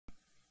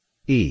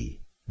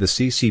The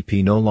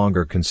CCP no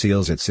longer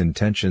conceals its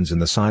intentions in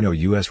the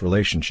Sino-US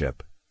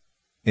relationship.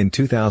 In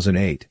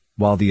 2008,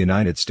 while the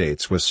United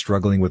States was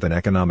struggling with an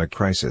economic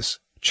crisis,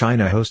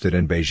 China hosted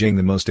in Beijing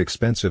the most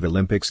expensive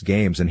Olympics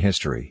Games in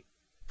history.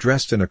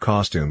 Dressed in a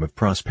costume of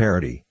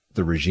prosperity,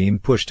 the regime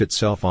pushed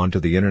itself onto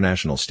the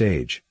international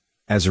stage.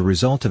 As a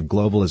result of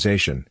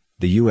globalization,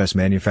 the U.S.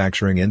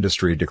 manufacturing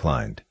industry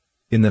declined.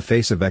 In the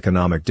face of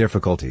economic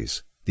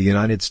difficulties, the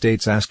United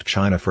States asked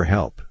China for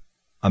help.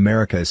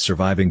 America is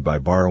surviving by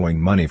borrowing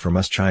money from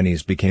us.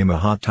 Chinese became a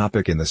hot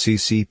topic in the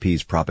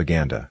CCP's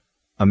propaganda.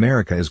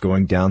 America is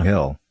going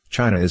downhill,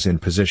 China is in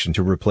position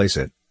to replace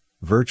it.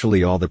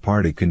 Virtually all the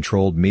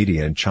party-controlled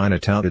media in China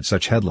touted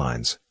such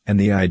headlines, and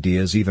the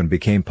ideas even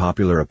became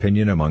popular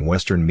opinion among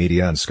Western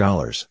media and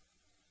scholars.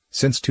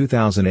 Since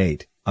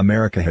 2008,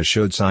 America has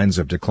showed signs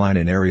of decline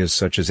in areas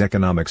such as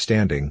economic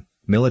standing,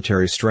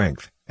 military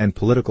strength, and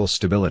political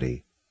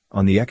stability.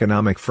 On the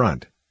economic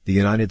front, the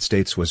United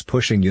States was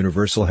pushing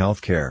universal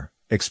health care,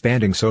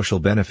 expanding social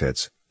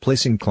benefits,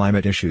 placing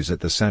climate issues at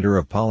the center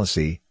of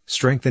policy,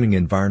 strengthening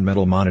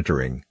environmental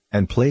monitoring,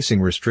 and placing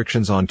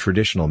restrictions on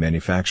traditional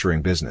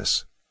manufacturing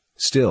business.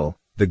 Still,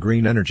 the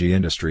green energy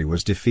industry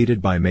was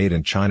defeated by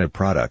made-in-China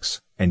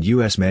products, and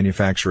U.S.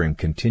 manufacturing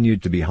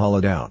continued to be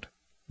hollowed out.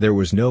 There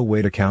was no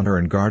way to counter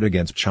and guard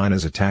against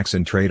China's attacks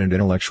in trade and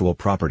intellectual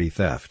property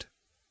theft.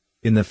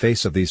 In the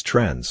face of these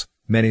trends,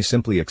 many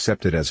simply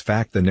accepted as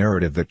fact the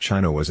narrative that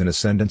China was in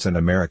ascendance and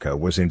America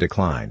was in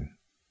decline.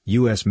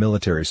 U.S.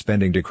 military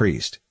spending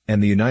decreased,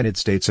 and the United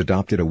States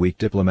adopted a weak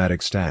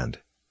diplomatic stand.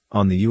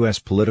 On the U.S.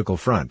 political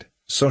front,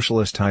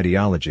 socialist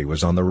ideology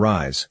was on the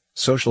rise,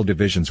 social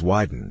divisions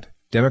widened,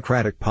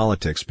 democratic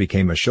politics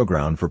became a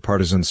showground for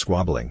partisan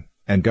squabbling,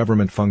 and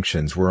government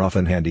functions were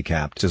often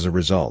handicapped as a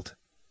result.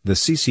 The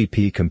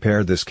CCP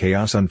compared this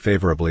chaos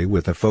unfavorably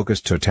with the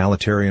focused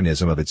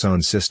totalitarianism of its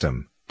own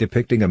system,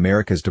 depicting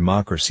America's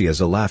democracy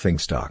as a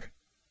laughingstock.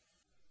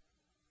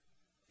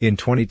 In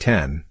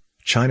 2010,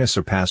 China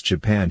surpassed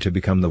Japan to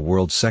become the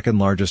world's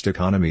second-largest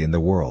economy in the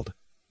world.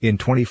 In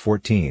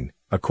 2014,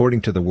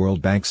 according to the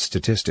World Bank's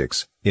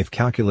statistics, if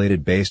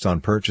calculated based on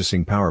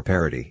purchasing power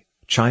parity,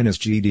 China's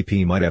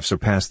GDP might have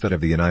surpassed that of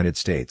the United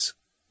States.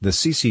 The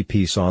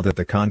CCP saw that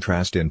the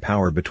contrast in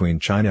power between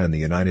China and the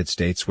United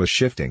States was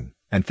shifting,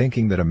 and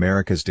thinking that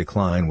America's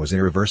decline was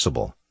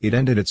irreversible, it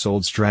ended its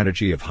old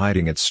strategy of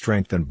hiding its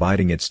strength and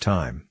biding its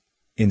time.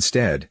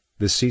 Instead,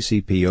 the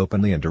CCP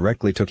openly and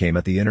directly took aim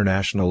at the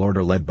international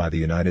order led by the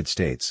United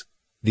States.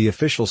 The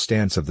official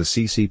stance of the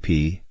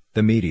CCP,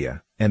 the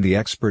media, and the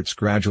experts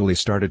gradually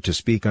started to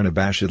speak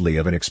unabashedly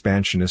of an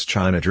expansionist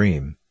China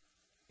dream.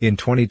 In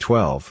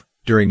 2012,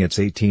 during its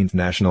 18th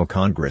National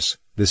Congress,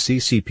 the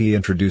CCP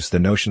introduced the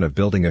notion of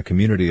building a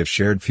community of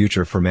shared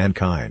future for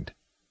mankind.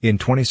 In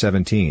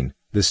 2017,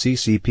 the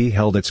CCP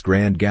held its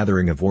grand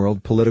gathering of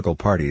world political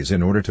parties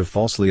in order to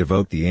falsely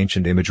evoke the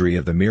ancient imagery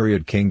of the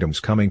myriad kingdoms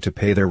coming to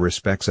pay their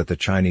respects at the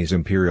Chinese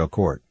imperial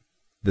court.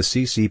 The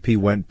CCP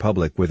went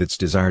public with its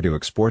desire to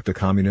export the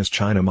communist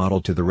China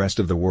model to the rest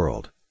of the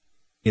world.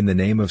 In the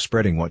name of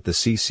spreading what the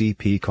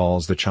CCP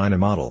calls the China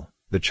model,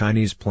 the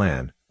Chinese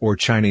plan, or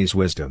Chinese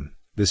wisdom,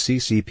 the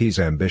CCP's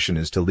ambition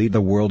is to lead the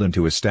world and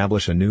to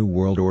establish a new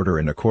world order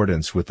in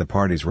accordance with the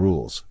party's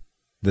rules.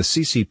 The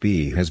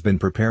CCP has been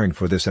preparing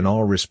for this in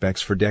all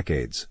respects for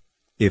decades.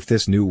 If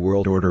this new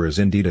world order is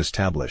indeed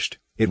established,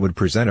 it would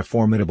present a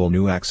formidable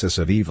new axis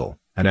of evil,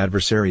 an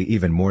adversary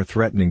even more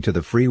threatening to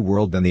the free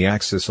world than the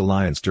Axis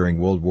alliance during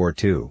World War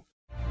II.